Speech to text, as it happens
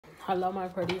Hello, my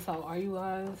pretties. How are you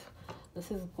guys? This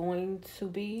is going to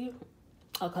be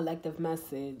a collective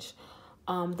message.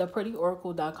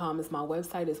 ThePrettyOracle.com is my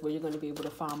website. Is where you're going to be able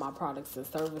to find my products and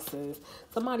services.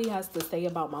 Somebody has to say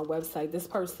about my website. This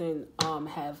person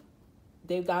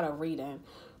they've got a reading.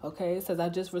 Okay, it says, I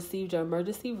just received your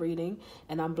emergency reading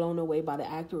and I'm blown away by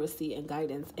the accuracy and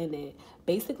guidance in it.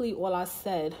 Basically, all I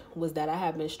said was that I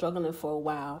have been struggling for a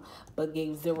while, but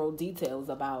gave zero details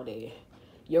about it.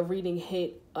 Your reading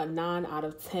hit a 9 out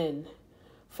of 10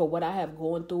 for what I have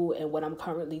gone through and what I'm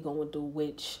currently going through,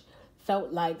 which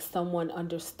felt like someone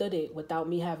understood it without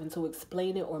me having to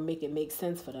explain it or make it make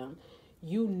sense for them.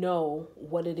 You know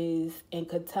what it is and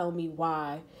could tell me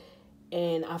why.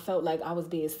 And I felt like I was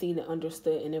being seen and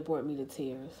understood, and it brought me to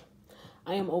tears.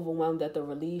 I am overwhelmed at the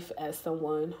relief as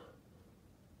someone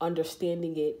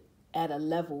understanding it at a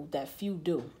level that few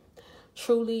do.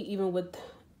 Truly, even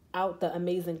without the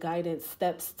amazing guidance,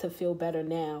 steps to feel better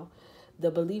now, the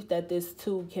belief that this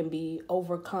too can be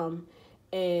overcome,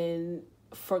 and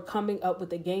for coming up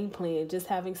with a game plan, just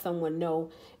having someone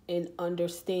know and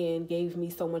understand gave me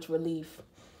so much relief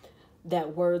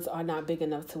that words are not big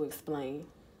enough to explain.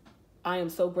 I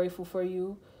am so grateful for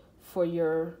you, for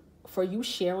you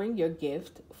sharing your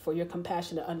gift, for your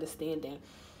compassionate understanding.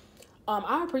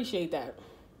 I appreciate that.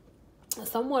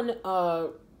 Someone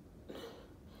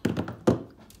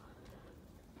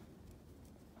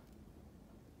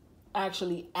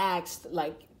actually asked,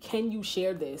 like, can you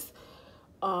share this?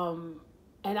 And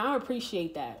I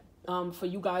appreciate that. For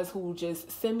you guys who just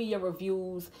send me your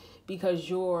reviews because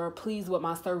you're pleased with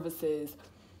my services.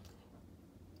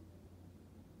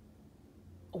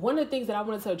 One of the things that I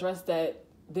wanted to address that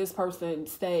this person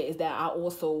said is that I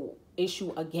also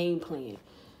issue a game plan,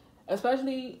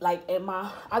 especially like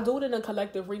I do it in a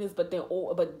collective readings, but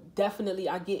definitely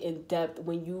I get in depth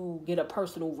when you get a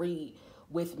personal read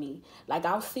with me. Like,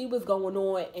 I'll see what's going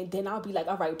on, and then I'll be like,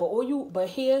 all right, but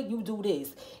here you do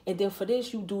this, and then for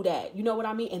this you do that. You know what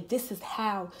I mean? And this is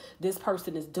how this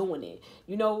person is doing it.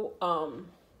 You know,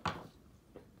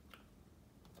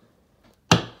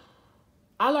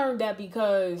 I learned that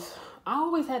because I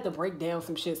always had to break down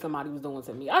some shit somebody was doing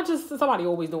to me. Somebody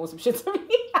always doing some shit to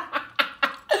me.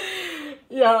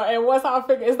 Yeah, and once I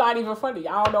figure it's not even funny.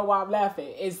 I don't know why I'm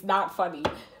laughing. It's not funny.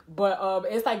 But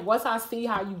it's like once I see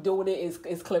how you doing it,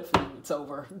 it's clip for you. It's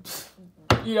over.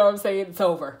 You know what I'm saying? It's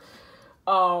over.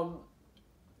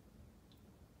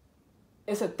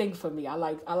 It's a thing for me. I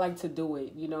like to do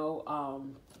it, you know,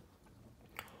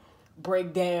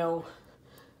 break down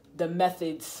the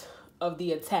methods of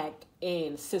the attack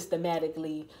and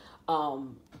systematically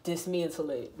dismantle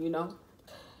it, you know.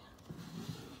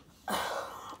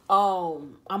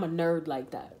 I'm a nerd like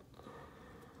that.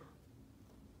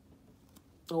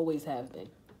 Always have been.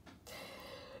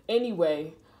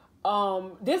 Anyway,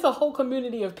 there's a whole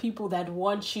community of people that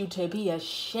want you to be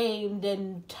ashamed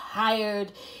and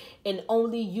tired and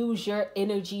only use your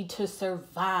energy to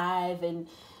survive and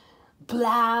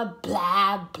blah,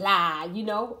 blah, blah, you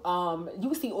know.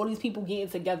 You see all these people getting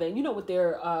together, and you know what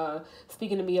they're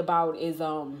speaking to me about is,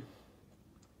 for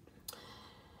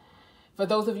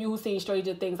those of you who've seen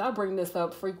Stranger Things, I bring this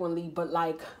up frequently, but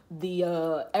like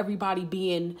the everybody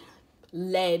being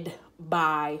led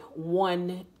by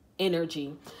one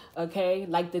energy, okay?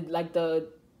 Like the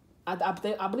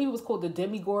I believe it was called the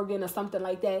Demigorgon or something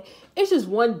like that. It's just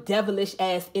one devilish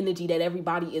ass energy that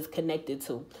everybody is connected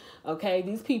to. Okay,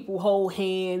 these people hold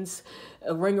hands,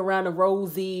 ring around a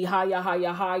rosy, hiya,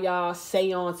 hiya, hiya,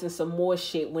 seance, and some more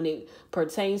shit when it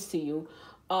pertains to you.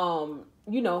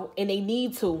 You know, and they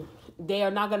need to. They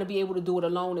are not going to be able to do it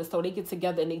alone, and so they get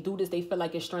together and they do this. They feel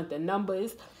like it's strength in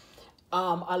numbers.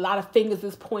 A lot of fingers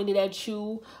is pointed at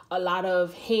you. A lot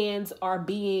of hands are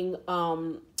being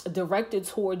directed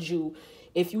towards you.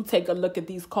 If you take a look at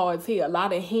these cards here, a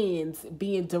lot of hands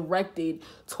being directed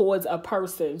towards a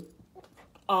person,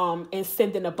 and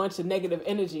sending a bunch of negative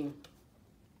energy.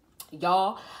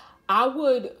 Y'all, I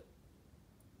would,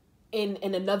 in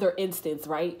another instance,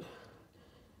 right,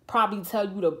 probably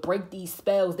tell you to break these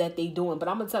spells that they doing. But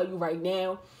I'm gonna tell you right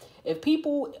now, if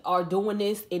people are doing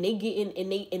this and they getting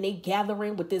and they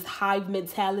gathering with this hive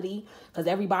mentality, because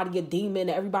everybody a demon,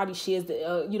 everybody shares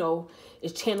the you know,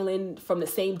 is channeling from the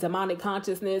same demonic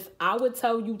consciousness, I would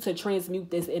tell you to transmute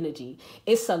this energy.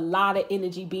 It's a lot of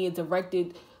energy being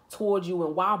directed towards you,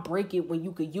 and why break it when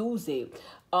you could use it?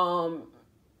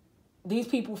 These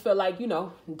people feel like, you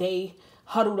know, they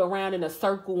huddled around in a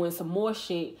circle and some more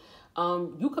shit.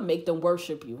 You can make them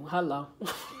worship you. Hello.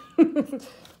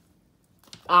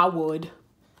 I would.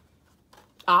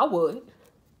 I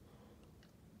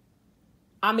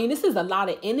mean, this is a lot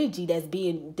of energy that's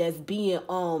being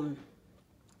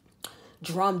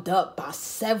drummed up by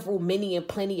several, many, and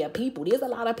plenty of people. There's a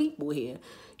lot of people here.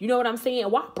 You know what I'm saying?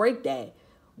 Why break that?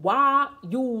 Why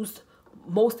use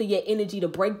most of your energy to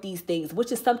break these things,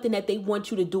 which is something that they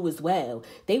want you to do as well.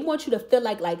 They want you to feel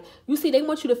like you see, they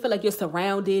want you to feel like you're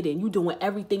surrounded and you're doing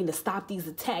everything to stop these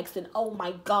attacks and oh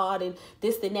my God and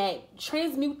this and that.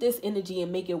 Transmute this energy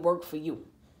and make it work for you.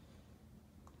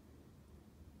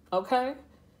 Okay?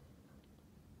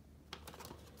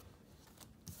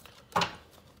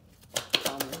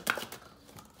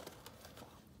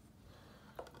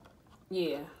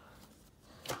 Yeah.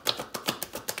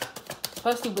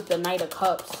 Especially with the Knight of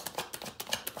Cups.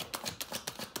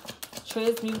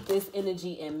 Transmute this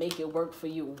energy and make it work for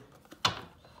you.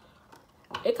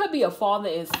 It could be a father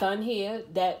and son here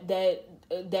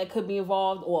that could be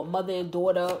involved, or a mother and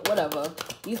daughter, whatever.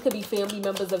 These could be family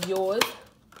members of yours.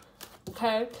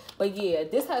 Okay? But yeah,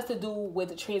 this has to do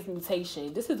with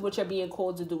transmutation. This is what you're being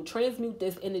called to do. Transmute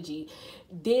this energy.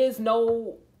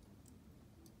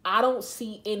 I don't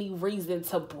see any reason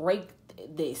to break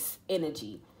this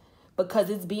energy,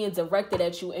 because it's being directed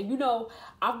at you. And you know,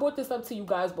 I've brought this up to you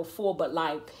guys before, but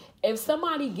like, if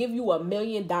somebody give you $1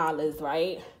 million,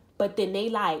 right? But then they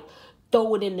like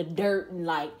throw it in the dirt and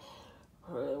like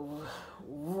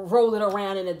roll it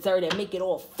around in the dirt and make it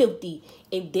all filthy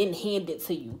and then hand it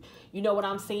to you. You know what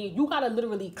I'm saying? You gotta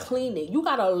literally clean it. You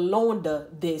gotta launder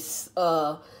this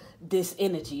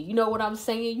energy. You know what I'm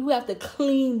saying? You have to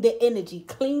clean the energy,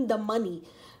 clean the money,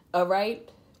 all right?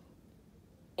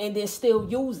 And then still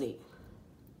use it.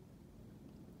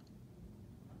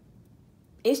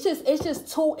 It's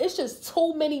just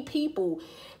too many people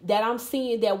that I'm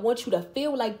seeing that want you to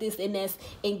feel like this and that's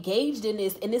engaged in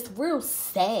this, and it's real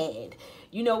sad.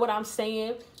 You know what I'm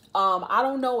saying? I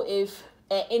don't know if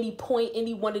at any point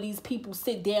any one of these people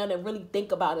sit down and really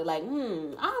think about it like,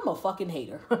 I'm a fucking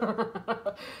hater.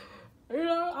 You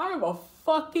know, I am a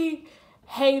fucking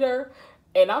hater,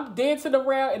 and I'm dancing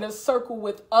around in a circle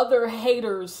with other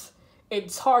haters and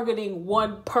targeting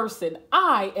one person.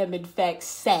 I am in fact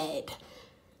sad.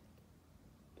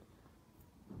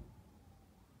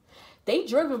 They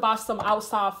driven by some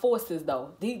outside forces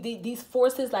though. These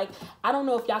forces, like, I don't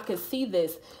know if y'all can see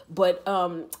this, but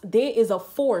there is a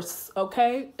force,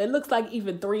 okay? It looks like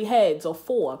even 3 heads or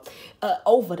 4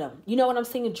 over them. You know what I'm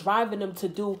saying? Driving them to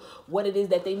do what it is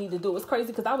that they need to do. It's crazy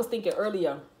because I was thinking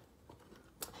earlier,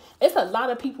 it's a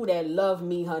lot of people that love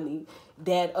me, honey,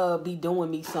 that be doing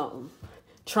me something.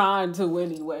 Trying to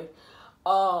anyway.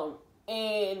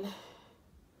 And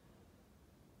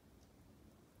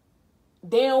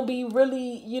they don't be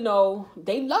really, you know,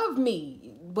 they love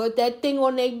me, but that thing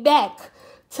on their back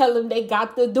tell them they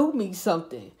got to do me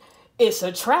something. It's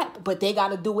a trap, but they got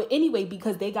to do it anyway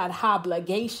because they got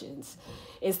obligations.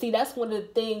 And see, that's one of the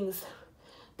things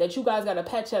that you guys got to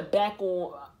patch your back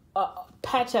on,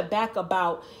 patch your back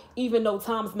about, even though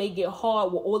times may get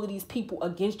hard with all of these people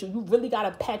against you. You really got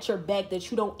to patch your back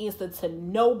that you don't answer to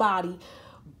nobody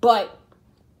but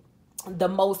the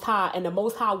Most High, and the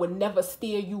Most High would never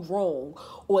steer you wrong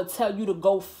or tell you to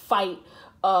go fight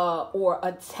or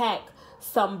attack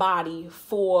somebody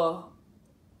for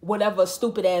whatever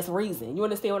stupid ass reason. You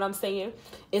understand what I'm saying?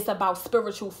 It's about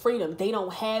spiritual freedom. They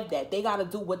don't have that. They got to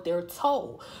do what they're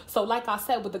told. So like I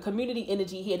said, with the community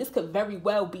energy here, this could very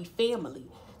well be family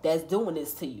that's doing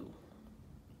this to you.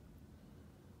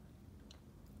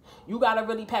 You got to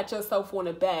really pat yourself on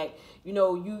the back. You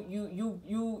know,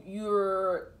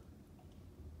 you're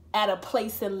at a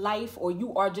place in life, or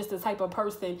you are just the type of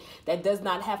person that does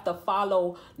not have to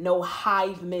follow no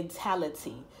hive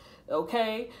mentality.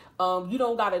 Okay? You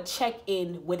don't got to check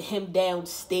in with him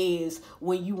downstairs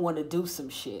when you want to do some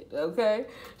shit. Okay?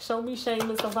 Show me shame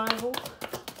and survival.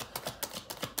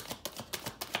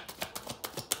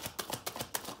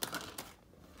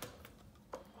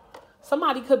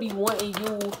 Somebody could be wanting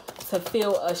you to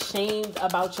feel ashamed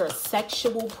about your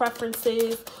sexual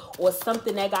preferences, or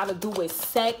something that got to do with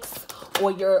sex, or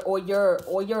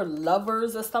your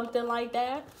lovers or something like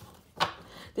that.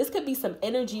 This could be some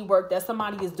energy work that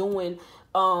somebody is doing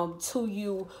to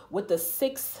you with the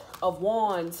 6 of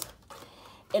Wands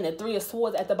and the 3 of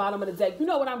Swords at the bottom of the deck. You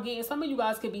know what I'm getting? Some of you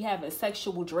guys could be having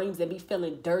sexual dreams and be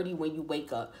feeling dirty when you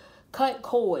wake up. Cut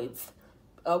cords,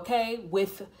 okay?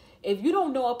 If you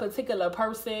don't know a particular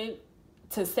person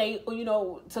to say, you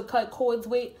know, to cut cords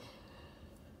with,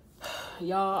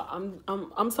 y'all,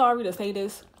 I'm sorry to say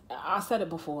this. I said it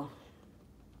before.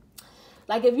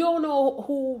 Like, if you don't know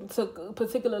who to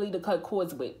particularly to cut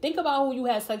cords with, think about who you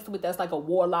had sex with that's like a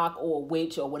warlock or a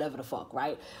witch or whatever the fuck,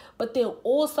 right? But then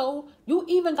also, you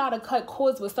even got to cut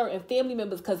cords with certain family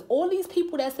members, because all these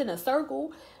people that's in a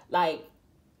circle, like,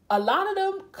 a lot of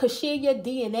them could share your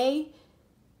DNA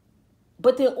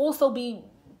but then also be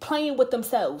playing with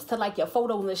themselves to like your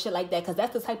photos and shit like that, because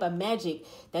that's the type of magic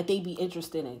that they be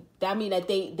interested in. I mean that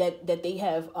they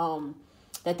have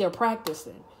that they're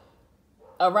practicing.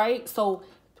 All right, so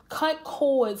cut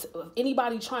cords of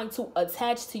anybody trying to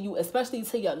attach to you, especially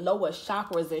to your lower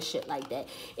chakras and shit like that.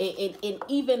 And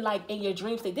even like in your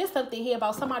dreams, there's something here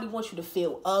about somebody wants you to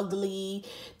feel ugly.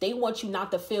 They want you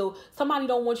not to feel, somebody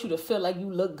don't want you to feel like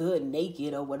you look good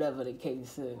naked or whatever the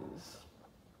case is.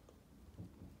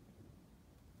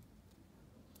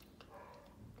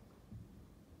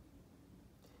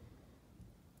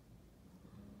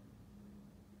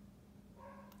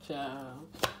 Child.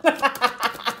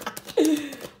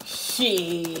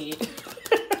 Shit.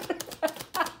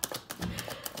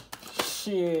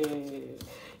 Shit.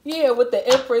 Yeah, with the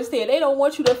Empress here, they don't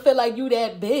want you to feel like you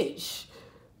that bitch.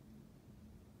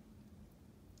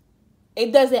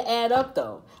 It doesn't add up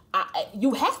though.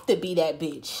 You have to be that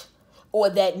bitch or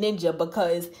that ninja,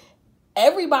 because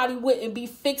everybody wouldn't be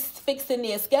fixing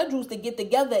their schedules to get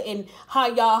together and how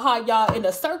y'all in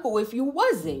a circle if you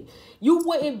wasn't. You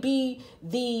wouldn't be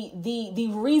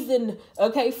the reason,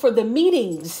 okay, for the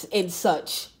meetings and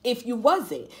such if you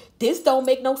wasn't. This don't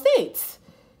make no sense.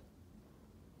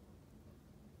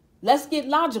 Let's get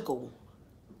logical.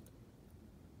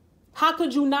 How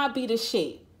could you not be the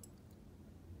shit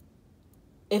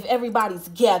if everybody's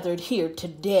gathered here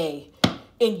today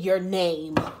in your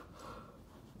name?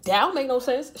 That don't make no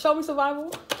sense. Show me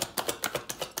survival.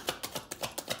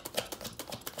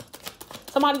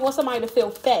 Somebody wants somebody to feel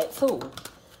fat too.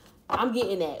 I'm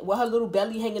getting that. With her little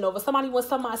belly hanging over. Somebody wants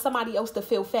somebody else to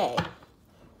feel fat.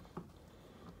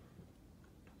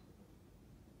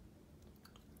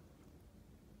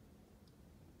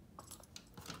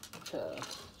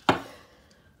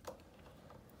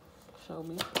 Show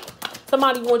me.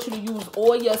 Somebody wants you to use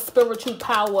all your spiritual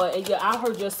power and I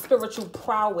heard your spiritual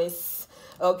prowess,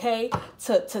 okay,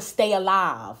 to stay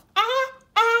alive.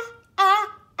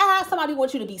 Somebody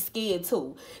wants you to be scared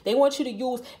too. They want you to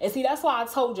use, and see, that's why I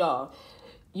told y'all,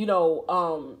 you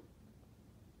know,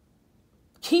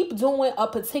 keep doing a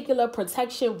particular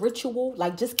protection ritual.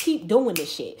 Like, just keep doing this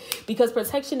shit, because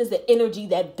protection is the energy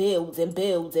that builds and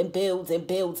builds and builds and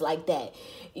builds like that.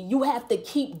 You have to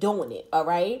keep doing it, all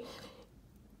right?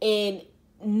 And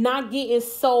not getting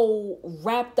so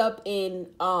wrapped up in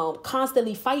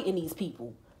constantly fighting these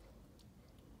people.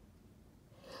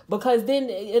 Because then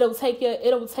it'll take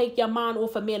your mind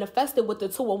off of manifesting with the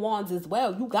Two of Wands as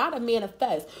well. You gotta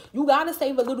manifest. You gotta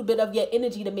save a little bit of your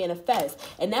energy to manifest.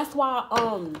 And that's why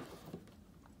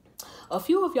a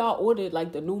few of y'all ordered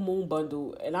like the new moon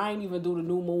bundle, and I ain't even do the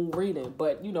new moon reading.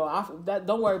 But you know,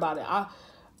 don't worry about it.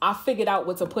 I figured out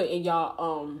what to put in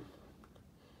y'all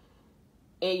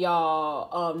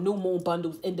new moon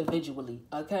bundles individually.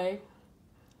 Okay.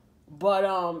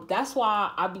 But that's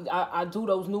why I do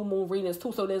those new moon readings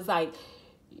too. So there's like,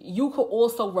 you could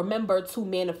also remember to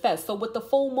manifest. So with the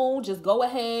full moon, just go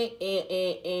ahead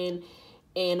and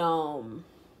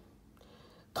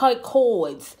cut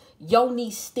cords,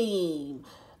 yoni steam,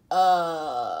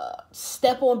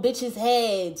 step on bitches'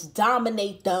 heads,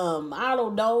 dominate them. I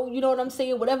don't know. You know what I'm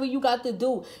saying? Whatever you got to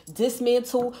do.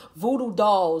 Dismantle voodoo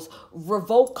dolls,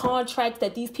 revoke contracts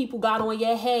that these people got on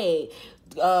your head,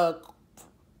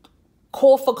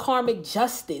 call for karmic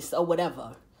justice or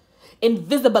whatever.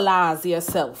 Invisibilize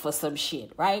yourself or some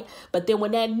shit, right? But then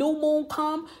when that new moon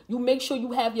come, you make sure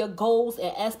you have your goals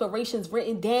and aspirations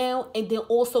written down, and then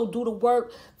also do the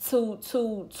work to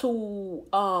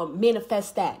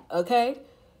manifest that, okay?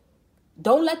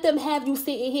 Don't let them have you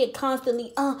sitting here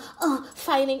constantly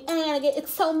fighting.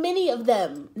 It's so many of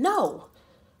them. No.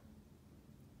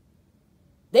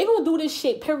 They gonna do this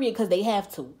shit, period, because they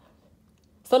have to.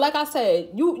 So like I said,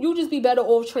 you just be better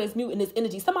off transmuting this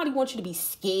energy. Somebody wants you to be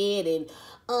scared and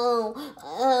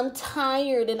I'm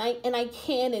tired and I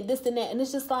can't and this and that. And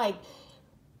it's just like,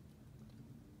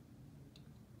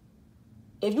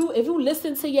 if you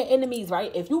listen to your enemies,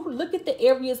 right? If you look at the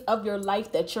areas of your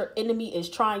life that your enemy is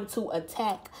trying to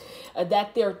attack,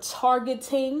 that they're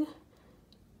targeting,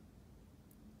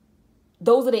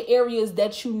 those are the areas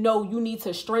that you know you need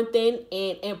to strengthen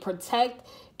and protect.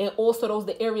 And also those are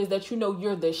the areas that you know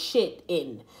you're the shit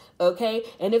in. Okay?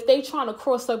 And if they trying to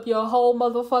cross up your whole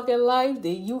motherfucking life,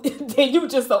 then you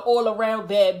just an all around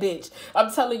bad bitch.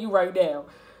 I'm telling you right now.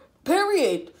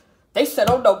 Period. They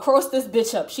said, oh no, cross this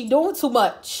bitch up. She doing too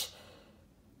much.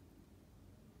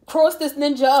 Cross this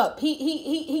ninja up.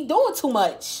 He doing too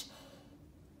much.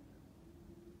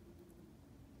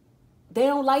 They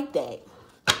don't like that.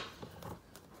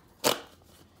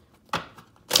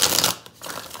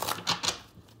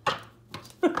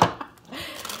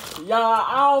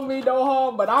 I don't mean no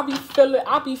harm, but I be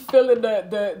feeling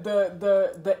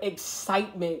the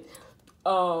excitement.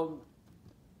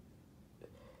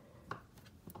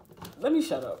 Let me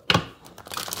shut up.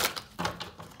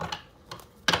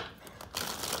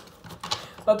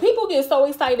 But people get so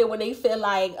excited when they feel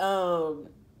like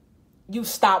you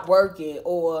stop working,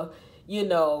 or you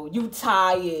know, you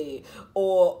tired,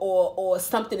 or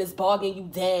something is bogging you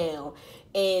down,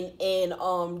 and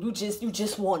you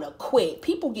just want to quit.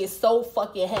 People get so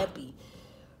fucking happy.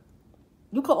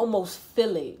 You can almost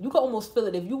feel it. You can almost feel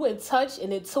it. If you in touch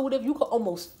and intuitive, you can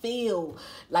almost feel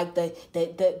like the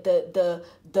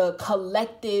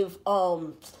collective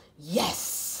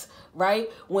yes, right?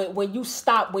 When you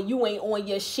stop, when you ain't on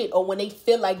your shit, or when they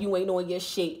feel like you ain't on your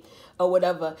shit or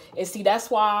whatever. And see, that's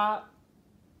why,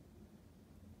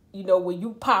 you know, when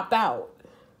you pop out,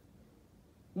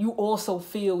 you also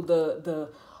feel the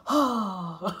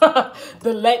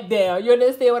the letdown. You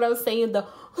understand what I'm saying?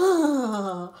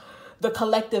 The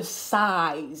collective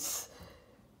sighs.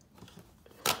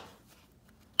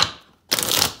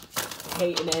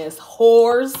 Hating ass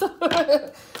whores.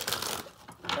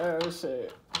 Oh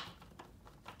shit.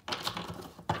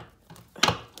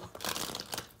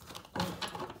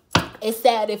 It's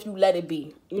sad if you let it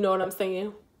be. You know what I'm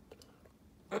saying?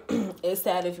 It's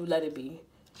sad if you let it be.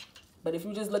 But if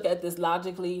you just look at this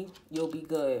logically, you'll be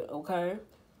good, okay?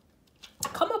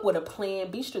 Come up with a plan.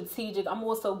 Be strategic. I'm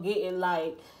also getting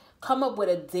like, come up with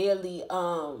a daily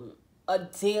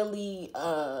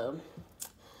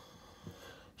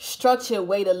structured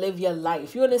way to live your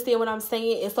life. You understand what I'm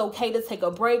saying? It's okay to take a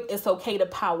break. It's okay to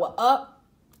power up.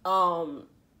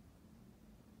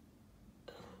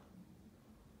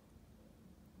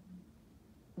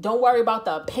 Don't worry about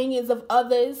the opinions of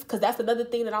others, because that's another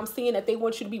thing that I'm seeing, that they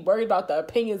want you to be worried about the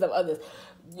opinions of others.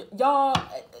 Y'all,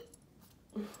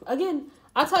 again,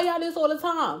 I tell y'all this all the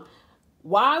time.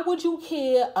 Why would you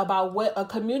care about what a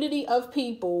community of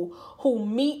people who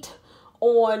meet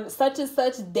on such and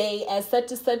such day at such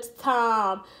and such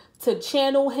time to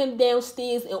channel him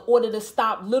downstairs in order to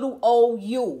stop little old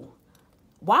you?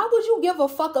 Why would you give a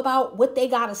fuck about what they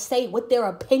gotta say, what their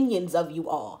opinions of you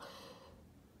are?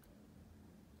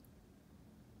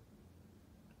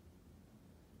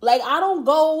 Like, I don't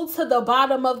go to the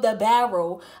bottom of the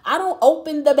barrel. I don't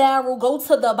open the barrel, go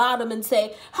to the bottom and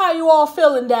say, how you all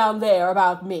feeling down there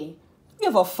about me?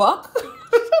 Give a fuck.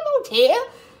 I don't care.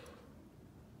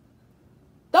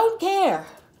 Don't care.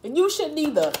 And you shouldn't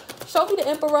either. Show me the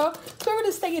Emperor. Spirit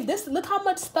is saying this. Look how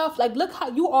much stuff. Like, look how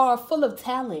you are full of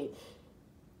talent.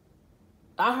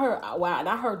 I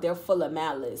heard they're full of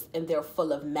malice, and they're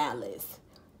full of malice.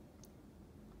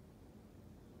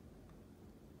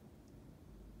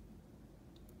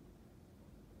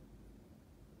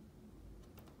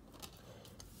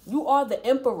 You are the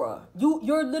Emperor.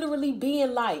 You're literally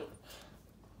being like,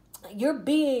 you're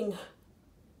being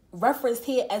referenced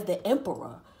here as the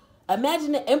Emperor.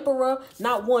 Imagine the Emperor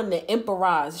not wanting to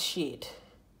emporize shit.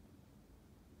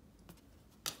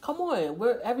 Come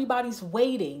on, everybody's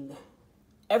waiting.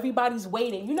 Everybody's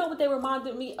waiting. You know what they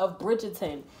reminded me of?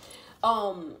 Bridgerton.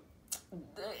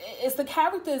 It's the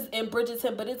characters in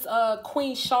Bridgerton, but it's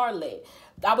Queen Charlotte.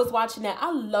 I was watching that.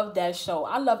 I love that show.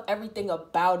 I love everything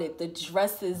about it. The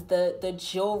dresses, the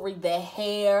jewelry, the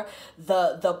hair,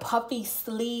 the puffy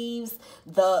sleeves,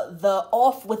 the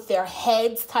off with their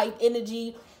heads type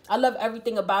energy. I love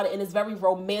everything about it, and it's very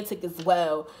romantic as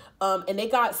well. And they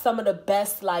got some of the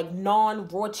best like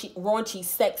non-raunchy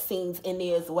sex scenes in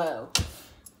there as well.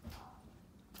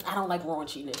 I don't like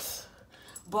raunchiness.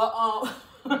 But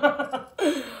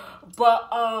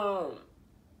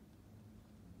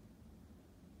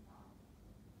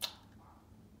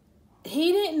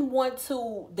he didn't want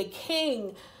to, the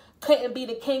king couldn't be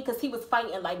the king because he was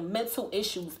fighting like mental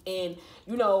issues. And,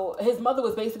 you know, his mother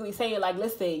was basically saying like,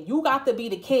 listen, you got to be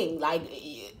the king. Like,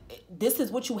 this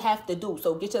is what you have to do.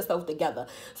 So get yourself together.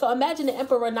 So imagine the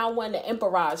Emperor not wanting to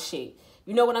emporize shit.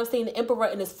 You know what I'm saying? The Emperor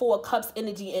in his 4 cups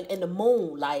energy and the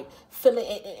moon, like feeling,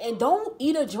 and don't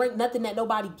eat or drink nothing that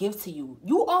nobody gives to you.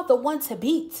 You are the one to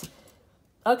beat.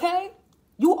 Okay?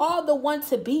 You are the one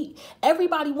to beat.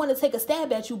 Everybody want to take a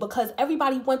stab at you because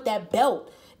everybody want that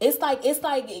belt. It's like,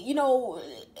 you know,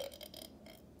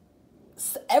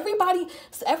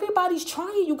 everybody's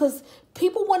trying you because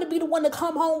people want to be the one to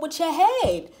come home with your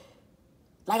head.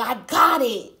 Like, I got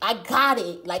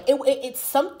it. Like, it's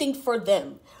something for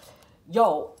them.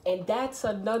 Yo, and that's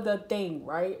another thing,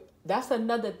 right? That's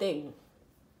another thing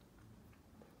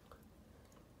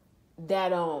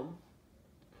that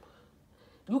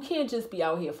you can't just be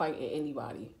out here fighting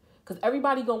anybody, because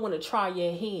everybody gonna want to try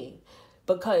your hand.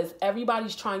 because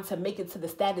everybody's trying to make it to the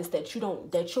status that you're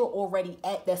already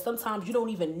at, that sometimes you don't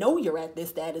even know you're at this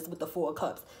status with the Four of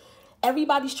Cups.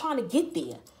 Everybody's trying to get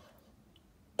there.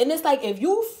 And it's like, if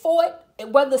you fought,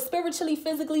 whether spiritually,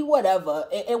 physically, whatever,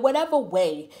 in whatever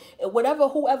way,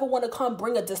 whoever want to come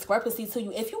bring a discrepancy to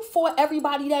you, if you fought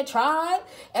everybody that tried,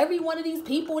 every one of these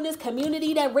people in this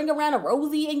community that ring around a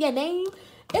rosy in your name,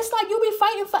 it's like you'll be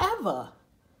fighting forever.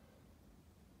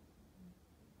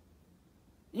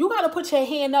 You got to put your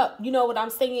hand up, you know what I'm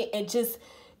saying, and just,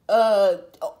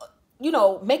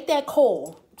 make that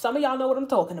call. Some of y'all know what I'm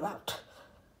talking about.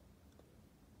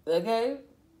 Okay?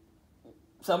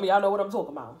 Some of y'all know what I'm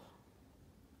talking about.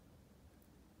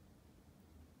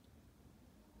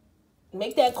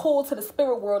 Make that call to the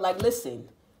spirit world, like, listen,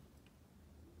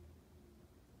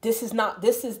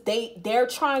 they're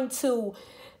trying to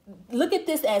look at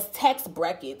this as tax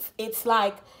brackets. It's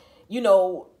like,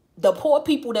 the poor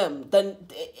people, I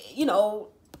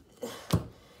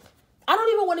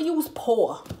don't even want to use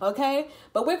poor, okay?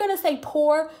 But we're going to say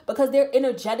poor because they're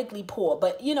energetically poor.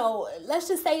 But, let's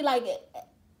just say, like,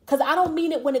 because I don't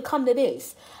mean it when it come to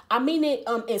this. I mean it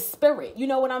in spirit. You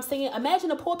know what I'm saying? Imagine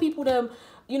the poor people,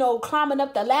 climbing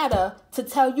up the ladder to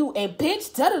tell you, and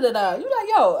bitch, da-da-da-da. You're like,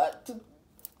 yo,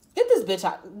 get this bitch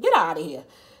out. Get out of here.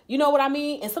 You know what I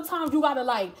mean? And sometimes you got to,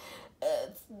 like,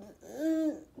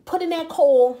 put in that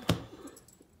call.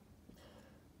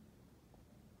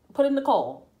 Put in the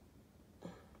call.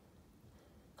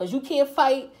 Because you can't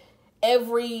fight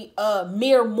every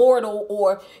mere mortal,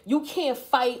 or you can't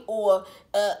fight or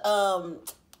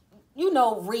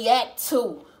react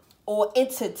to or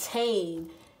entertain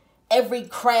every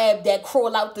crab that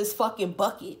crawl out this fucking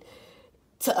bucket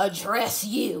to address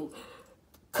you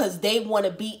because they want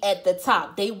to be at the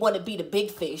top. They want to be the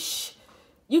big fish.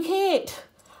 You can't.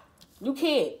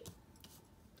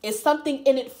 It's something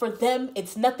in it for them.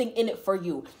 It's nothing in it for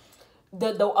you.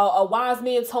 A wise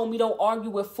man told me, don't argue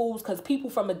with fools because people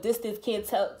from a distance can't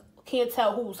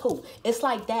tell who's who. It's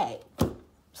like that.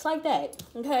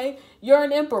 Okay? You're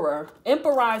an emperor.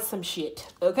 Emporize some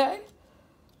shit. Okay?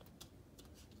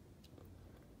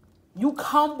 You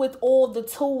come with all the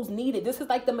tools needed. This is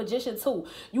like the magician too.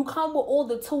 You come with all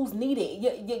the tools needed.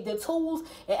 The tools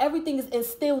and everything is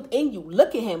instilled in you.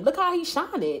 Look at him. Look how he's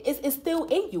shining. It's still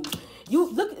in you.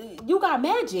 You got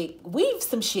magic. Weave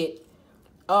some shit.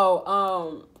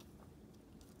 Oh,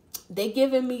 they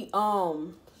giving me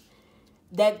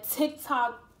that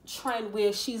TikTok trend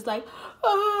where she's like,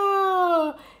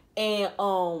 and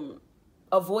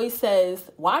a voice says,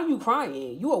 "Why are you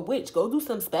crying? You a witch. Go do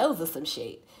some spells or some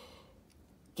shit.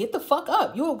 Get the fuck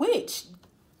up. You're a witch."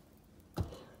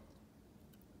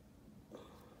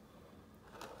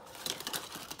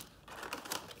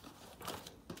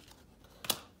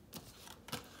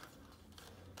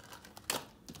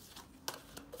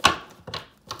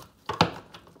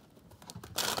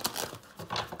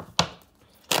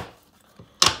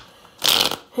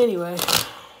 Anyway,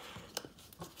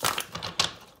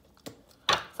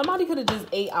 somebody could have just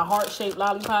ate a heart-shaped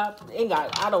lollipop.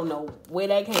 I don't know where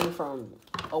that came from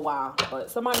a while, but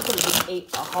somebody could have just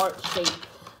ate a heart-shaped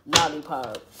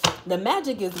lollipop. The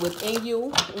magic is within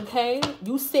you, okay?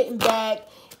 You sitting back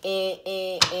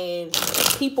and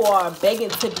people are begging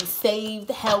to be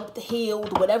saved, helped,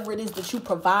 healed, whatever it is that you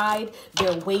provide,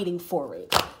 they're waiting for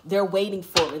it. They're waiting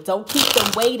for it. Don't keep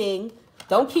them waiting.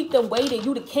 Don't keep them waiting.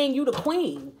 You the king, you the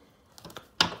queen.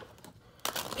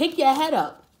 Pick your head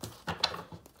up.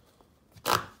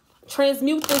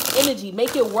 Transmute this energy.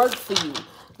 Make it work for you.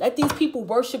 Let these people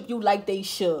worship you like they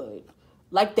should.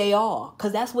 Like they are.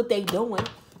 Because that's what they doing.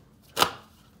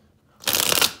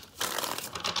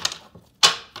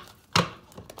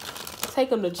 Take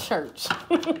them to church.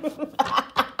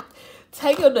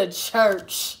 Take them to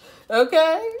church.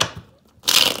 Okay?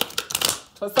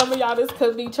 For some of y'all, this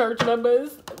could be church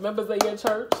members of your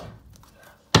church.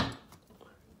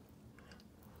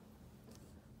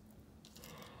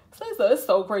 So it's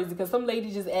so crazy because some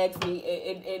lady just asked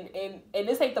me, and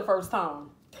this ain't the first time.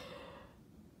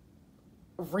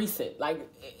 Like,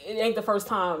 it ain't the first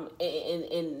time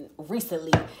in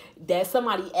recently that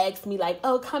somebody asked me, like,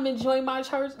 "Oh, come and join my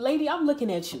church." Lady, I'm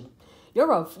looking at you.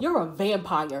 You're a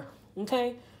vampire,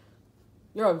 okay?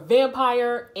 You're a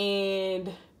vampire,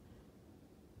 and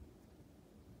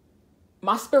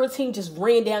my spirit team just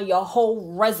ran down your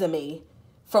whole resume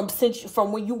from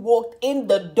when you walked in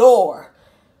the door.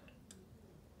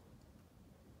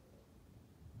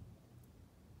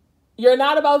 You're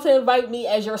not about to invite me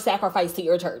as your sacrifice to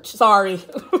your church. Sorry.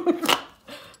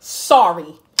 Sorry.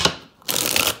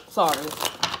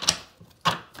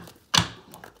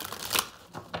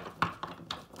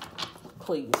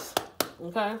 Please.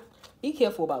 Okay? Be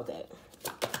careful about that.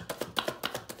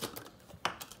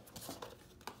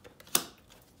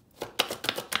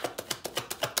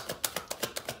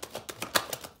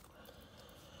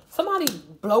 Somebody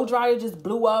blow dryer just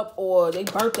blew up, or they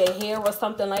burnt their hair or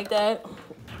something like that.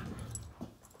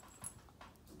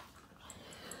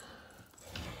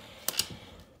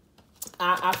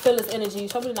 I feel this energy.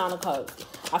 Show me the 9 of Cups.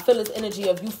 I feel this energy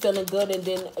of you feeling good, and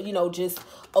then, you know, just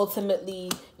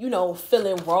ultimately, you know,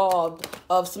 feeling robbed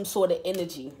of some sort of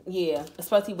energy. Yeah,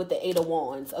 especially with the 8 of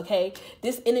Wands, okay?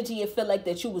 This energy, it felt like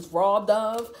that you was robbed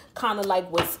of, kind of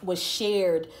like was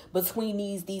shared between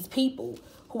these people,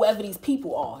 whoever these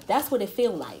people are. That's what it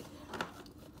feel like.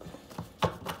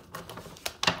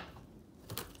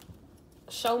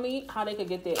 Show me how they could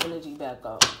get their energy back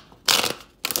up.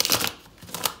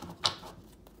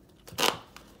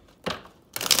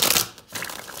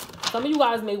 Some of you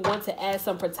guys may want to add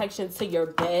some protection to your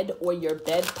bed or your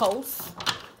bedpost.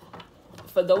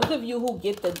 For those of you who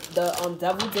get the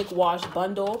Devil Dick Wash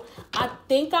bundle, I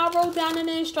think I wrote down in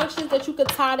the instructions that you could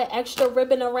tie the extra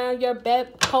ribbon around your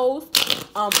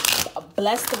bedpost.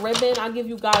 Blessed ribbon. I give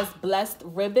you guys blessed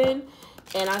ribbon.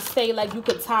 And I say, like, you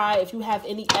could tie if you have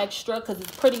any extra, because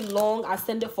it's pretty long. I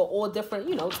send it for all different,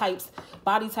 you know, types,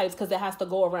 body types, because it has to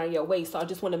go around your waist. So I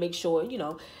just want to make sure, you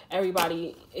know,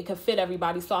 everybody, it can fit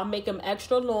everybody. So I make them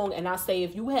extra long, and I say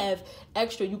if you have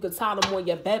extra, you could tie them on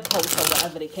your bedpost or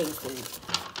whatever the case is.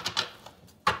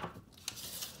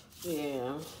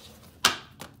 Yeah.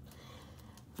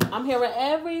 I'm hearing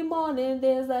every morning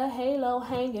there's a halo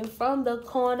hanging from the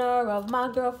corner of my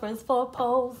girlfriend's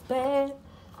four-post bed.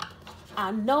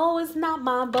 I know it's not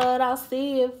mine, but I'll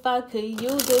see if I could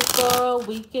use it for a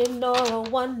weekend or a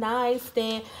one-night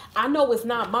stand. I know it's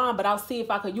not mine, but I'll see if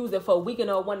I could use it for a weekend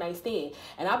or a one-night stand.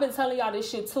 And I've been telling y'all this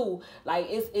shit too. Like,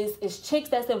 it's chicks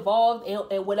that's involved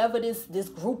in whatever this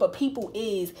group of people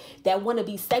is that want to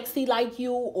be sexy like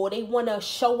you, or they want to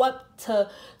show up to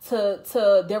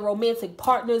their romantic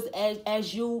partners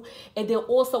as you. And then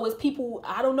also it's people,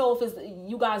 I don't know if it's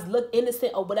you guys look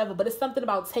innocent or whatever, but it's something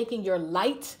about taking your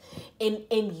light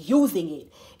and using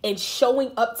it and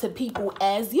showing up to people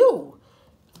as you.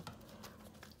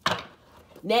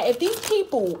 Now, if these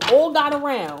people all got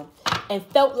around and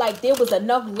felt like there was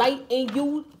enough light in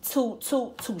you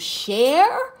to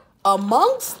share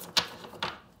amongst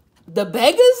the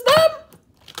beggars, them,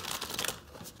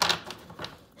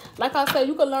 like I said,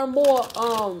 you can learn more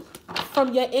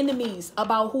from your enemies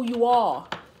about who you are.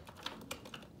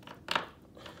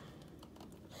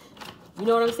 You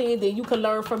know what I'm saying? Then you can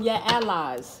learn from your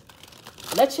allies.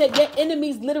 Let your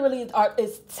enemies literally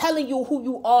is telling you who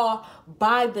you are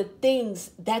by the things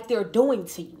that they're doing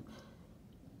to you.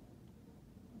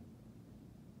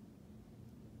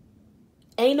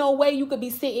 Ain't no way you could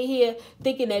be sitting here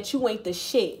thinking that you ain't the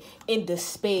shit in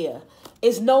despair.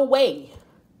 It's no way.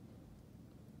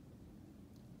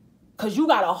 Because you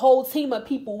got a whole team of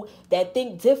people that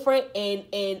think different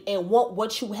and want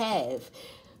what you have.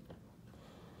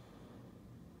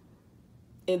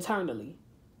 Internally.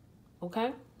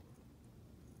 Okay?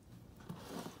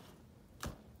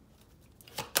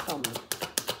 Tell me.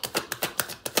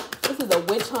 This is a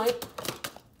witch hunt.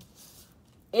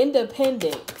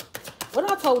 Independent. What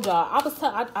I told y'all,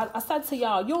 I said to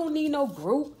y'all, you don't need no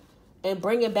group and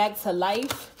bring it back to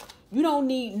life. You don't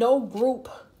need no group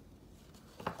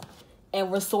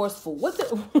and resourceful. What's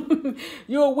it?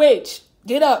 You're a witch.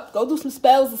 Get up. Go do some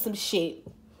spells or some shit.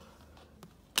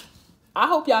 I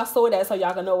hope y'all saw that so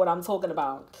y'all can know what I'm talking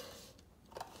about.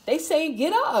 They saying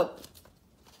get up.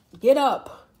 Get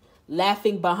up.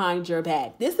 Laughing behind your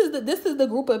back. This is the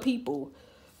group of people.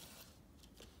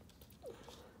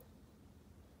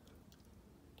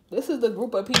 This is the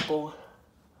group of people.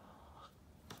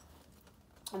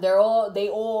 They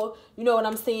all, you know what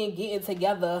I'm saying, getting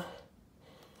together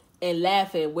and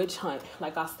laughing, witch hunt,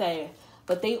 like I said.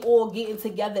 But they all getting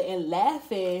together and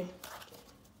laughing.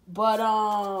 But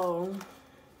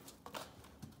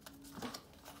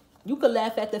you could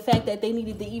laugh at the fact that they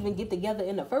needed to even get together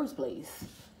in the first place.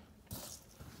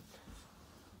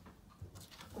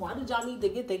 Why did y'all need to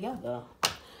get together?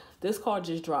 This card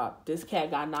just dropped. This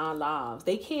cat got 9 lives.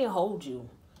 They can't hold you.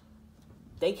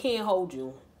 They can't hold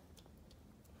you.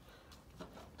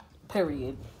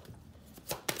 Period.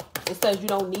 It says you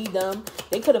don't need them.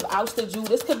 They could have ousted you.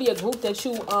 This could be a group that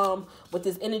you, with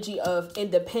this energy of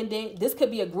independent, this could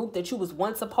be a group that you was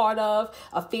once a part of,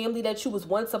 a family that you was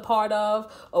once a part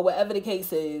of, or whatever the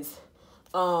case is.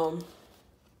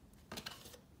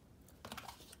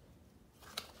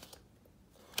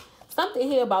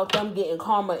 Something here about them getting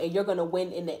karma and you're going to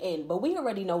win in the end. But we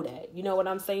already know that. You know what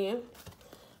I'm saying?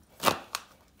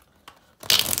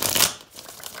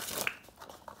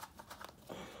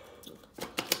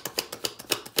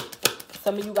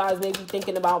 Some of you guys may be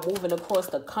thinking about moving across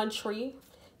the country.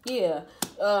 Yeah.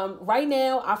 Right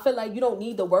now, I feel like you don't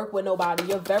need to work with nobody.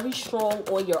 You're very strong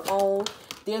on your own.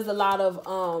 There's a lot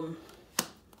of,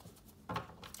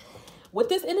 with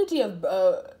this energy of,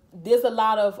 there's a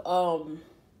lot of,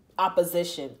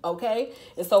 opposition, okay?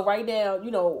 And so right now,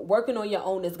 you know, working on your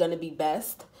own is going to be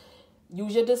best.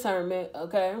 Use your discernment,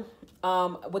 okay?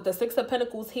 With the Six of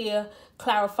Pentacles here,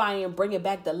 clarifying, bringing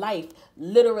back to life,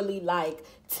 literally like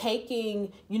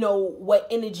taking, you know, what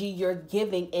energy you're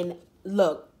giving and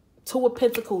look, Two of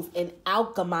Pentacles and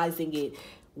alchemizing it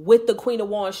with the Queen of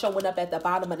Wands showing up at the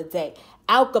bottom of the deck,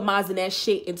 alchemizing that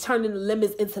shit and turning the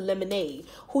lemons into lemonade.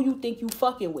 Who you think you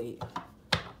fucking with?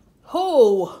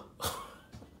 Who?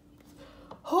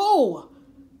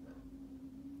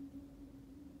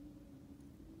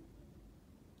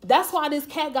 That's why this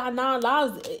cat got 9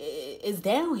 lives is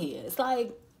down here. It's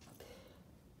like,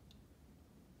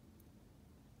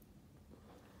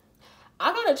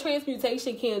 I got a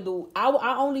transmutation candle.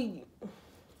 I only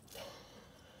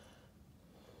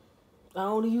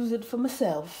use it for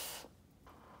myself.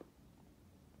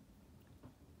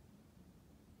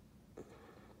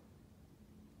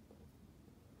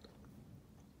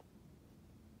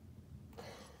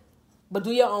 But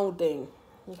do your own thing,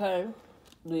 okay?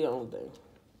 Do your own thing.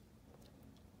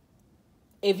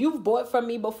 If you've bought from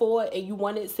me before and you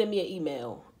want it, send me an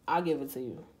email. I'll give it to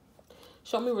you.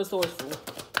 Show me resourceful.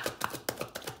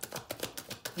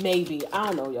 Maybe.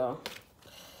 I don't know,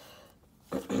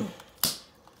 y'all.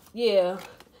 Yeah.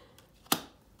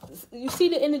 You see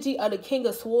the energy of the King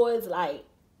of Swords? Like,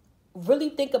 really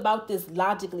think about this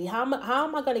logically. How am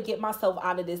I going to get myself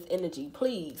out of this energy?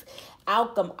 Please.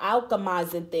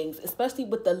 Alchemizing things, especially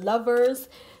with the Lovers,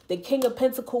 the King of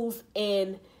Pentacles,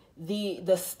 and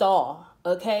the Star,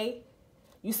 okay?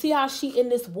 You see how she in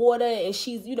this water and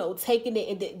she's, you know, taking it,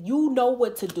 and you know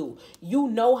what to do. You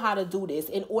know how to do this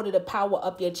in order to power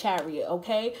up your chariot,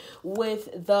 okay?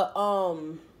 With the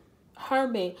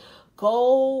Hermit,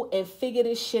 go and figure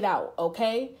this shit out,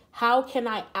 okay? How can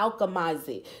I alchemize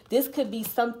it? This could be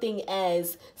something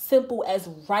as simple as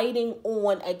writing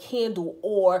on a candle,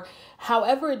 or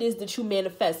however it is that you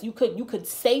manifest. You could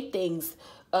say things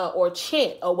or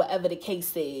chant, or whatever the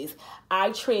case is.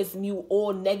 I transmute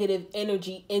all negative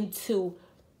energy into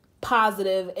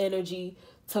positive energy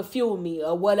to fuel me,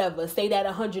 or whatever. Say that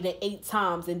 108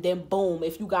 times, and then boom,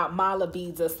 if you got mala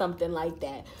beads or something like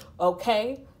that,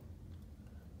 okay?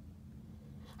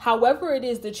 However it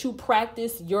is that you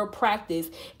practice your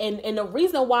practice. And the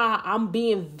reason why I'm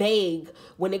being vague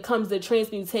when it comes to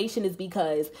transmutation is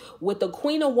because with the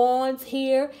Queen of Wands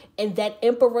here and that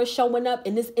Emperor showing up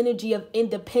and this energy of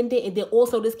independent, and then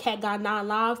also this cat got 9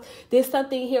 lives, there's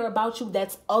something here about you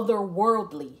that's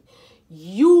otherworldly.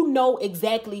 You know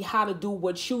exactly how to do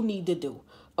what you need to do.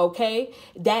 Okay,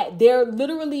 that they're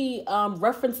literally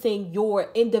referencing your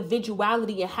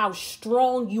individuality and how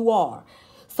strong you are.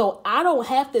 So I don't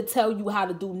have to tell you how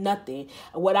to do nothing.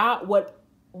 What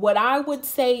I would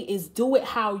say is do it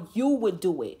how you would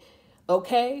do it.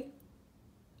 Okay?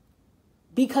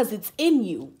 Because it's in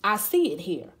you. I see it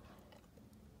here.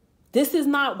 This is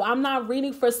not, I'm not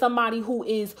reading for somebody who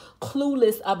is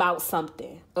clueless about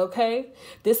something. Okay?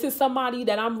 This is somebody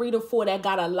that I'm reading for that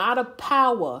got a lot of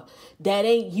power that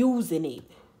ain't using it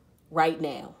right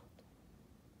now.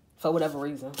 For whatever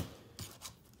reason.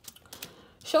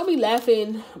 Show me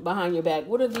laughing behind your back.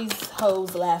 What are these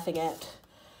hoes laughing at?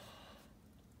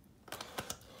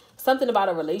 Something about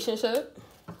a relationship,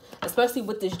 especially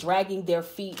with this dragging their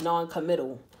feet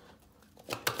non-committal.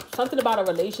 Something about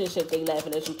a relationship they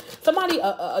laughing at you. Somebody,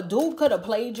 a dude could have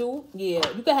played you. Yeah,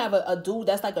 you could have a dude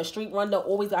that's like a street runner,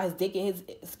 always got his dick in his,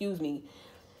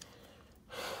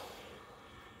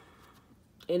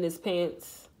 in his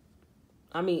pants.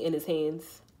 I mean, in his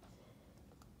hands.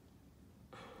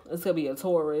 This could be a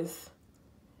Taurus,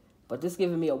 but this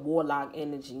giving me a warlock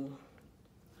energy.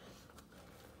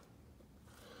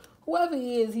 Whoever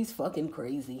he is, he's fucking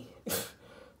crazy.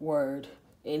 Word.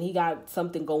 And he got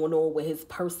something going on with his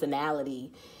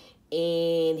personality.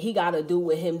 And he got to do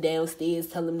what him downstairs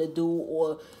tell him to do,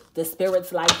 or the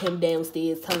spirits like him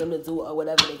downstairs tell him to do, or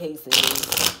whatever the case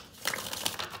is.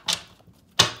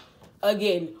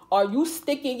 Again, are you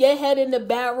sticking your head in the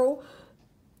barrel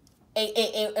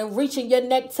and reaching your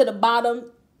neck to the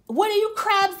bottom? What are you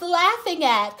crabs laughing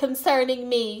at concerning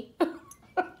me?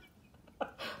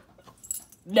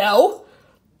 No.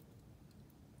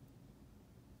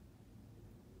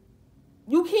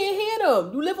 You can't hear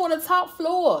them. You live on the top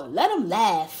floor. Let them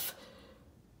laugh.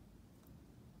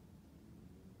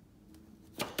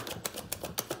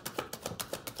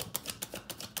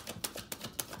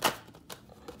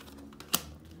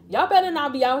 Y'all better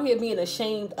not be out here being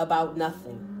ashamed about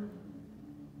nothing.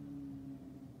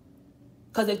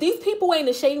 Because if these people ain't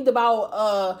ashamed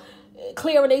about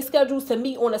clearing their schedules to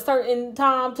meet on a certain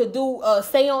time to do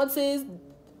seances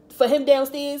for him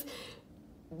downstairs,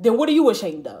 then what are you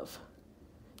ashamed of?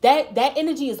 That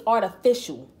energy is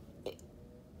artificial.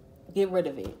 Get rid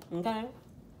of it, okay?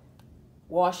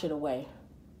 Wash it away.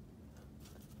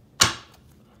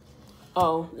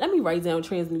 Oh, let me write down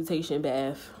transmutation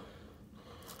bath.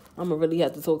 I'm going to really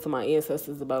have to talk to my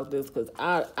ancestors about this because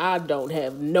I don't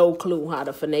have no clue how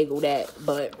to finagle that,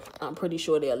 but I'm pretty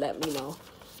sure they'll let me know.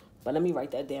 But let me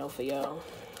write that down for y'all.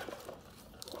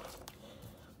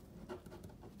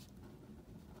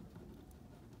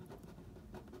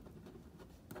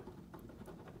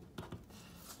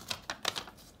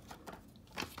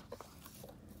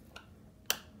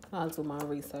 I'll do my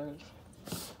research.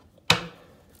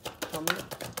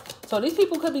 So these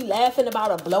people could be laughing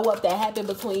about a blow up that happened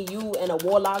between you and a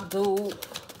warlock dude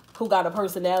who got a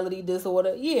personality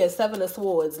disorder. Yeah, 7 of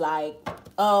Swords. Like,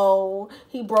 oh,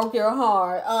 he broke your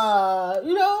heart.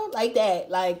 You know, like that.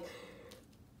 Like,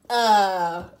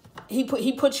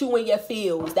 he put you in your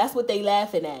feels. That's what they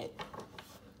laughing at.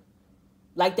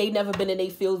 Like they never been in their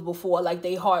feels before. Like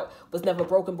their heart was never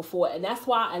broken before. And that's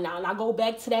why, and I go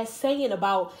back to that saying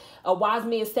about a wise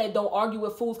man said, don't argue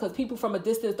with fools because people from a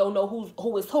distance don't know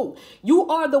who is who. You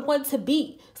are the one to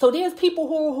beat. So there's people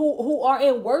who are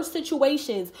in worse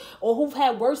situations or who've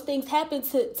had worse things happen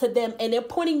to them. And they're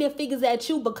pointing their fingers at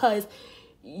you because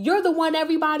you're the one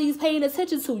everybody's paying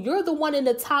attention to. You're the one in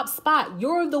the top spot.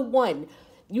 You're the one,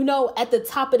 you know, at the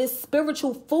top of this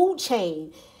spiritual food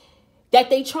chain that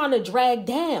they trying to drag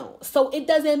down. So it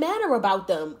doesn't matter about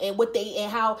them and what they and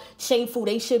how shameful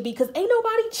they should be because ain't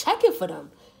nobody checking for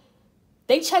them.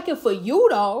 They checking for you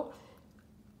though.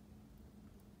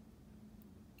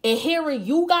 And hearing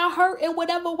you got hurt in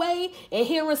whatever way and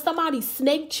hearing somebody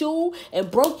snaked you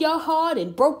and broke your heart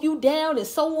and broke you down and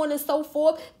so on and so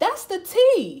forth, that's the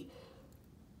tea.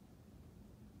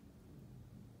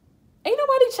 Ain't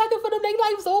nobody checking for them. Their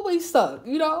lives always suck,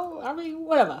 you know? I mean,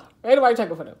 whatever. Ain't nobody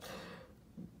checking for them.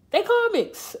 They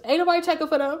karmics. Ain't nobody checking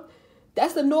for them.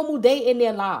 That's the normal day in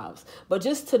their lives. But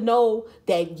just to know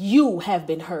that you have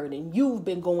been hurt and you've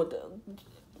been going through.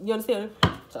 You understand?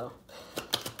 So.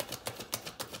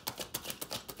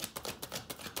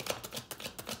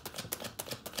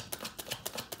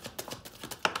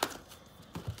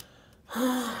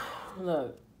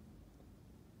 Look.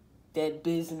 That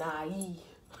biz naive.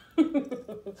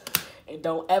 And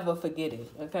don't ever forget it,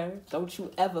 okay? Don't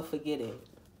you ever forget it.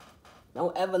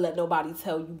 Don't ever let nobody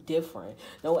tell you different.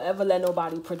 Don't ever let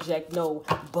nobody project no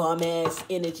bum-ass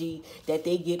energy that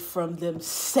they get from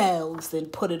themselves and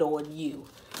put it on you.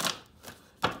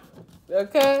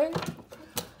 Okay?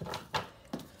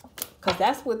 Because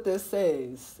that's what this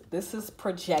is. This is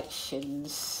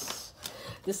projections.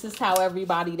 This is how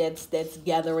everybody that's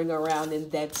gathering around in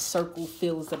that circle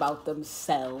feels about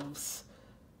themselves.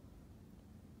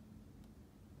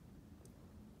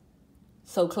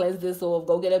 So cleanse this off.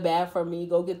 Go get a bath from me.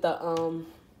 Go get the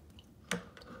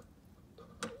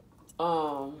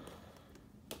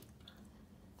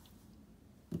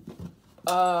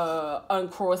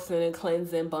uncrossing and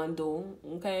cleansing bundle.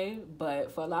 Okay?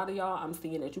 But for a lot of y'all, I'm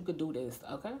seeing that you could do this.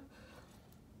 Okay?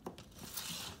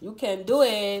 You can do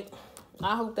it.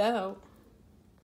 I hope that helped.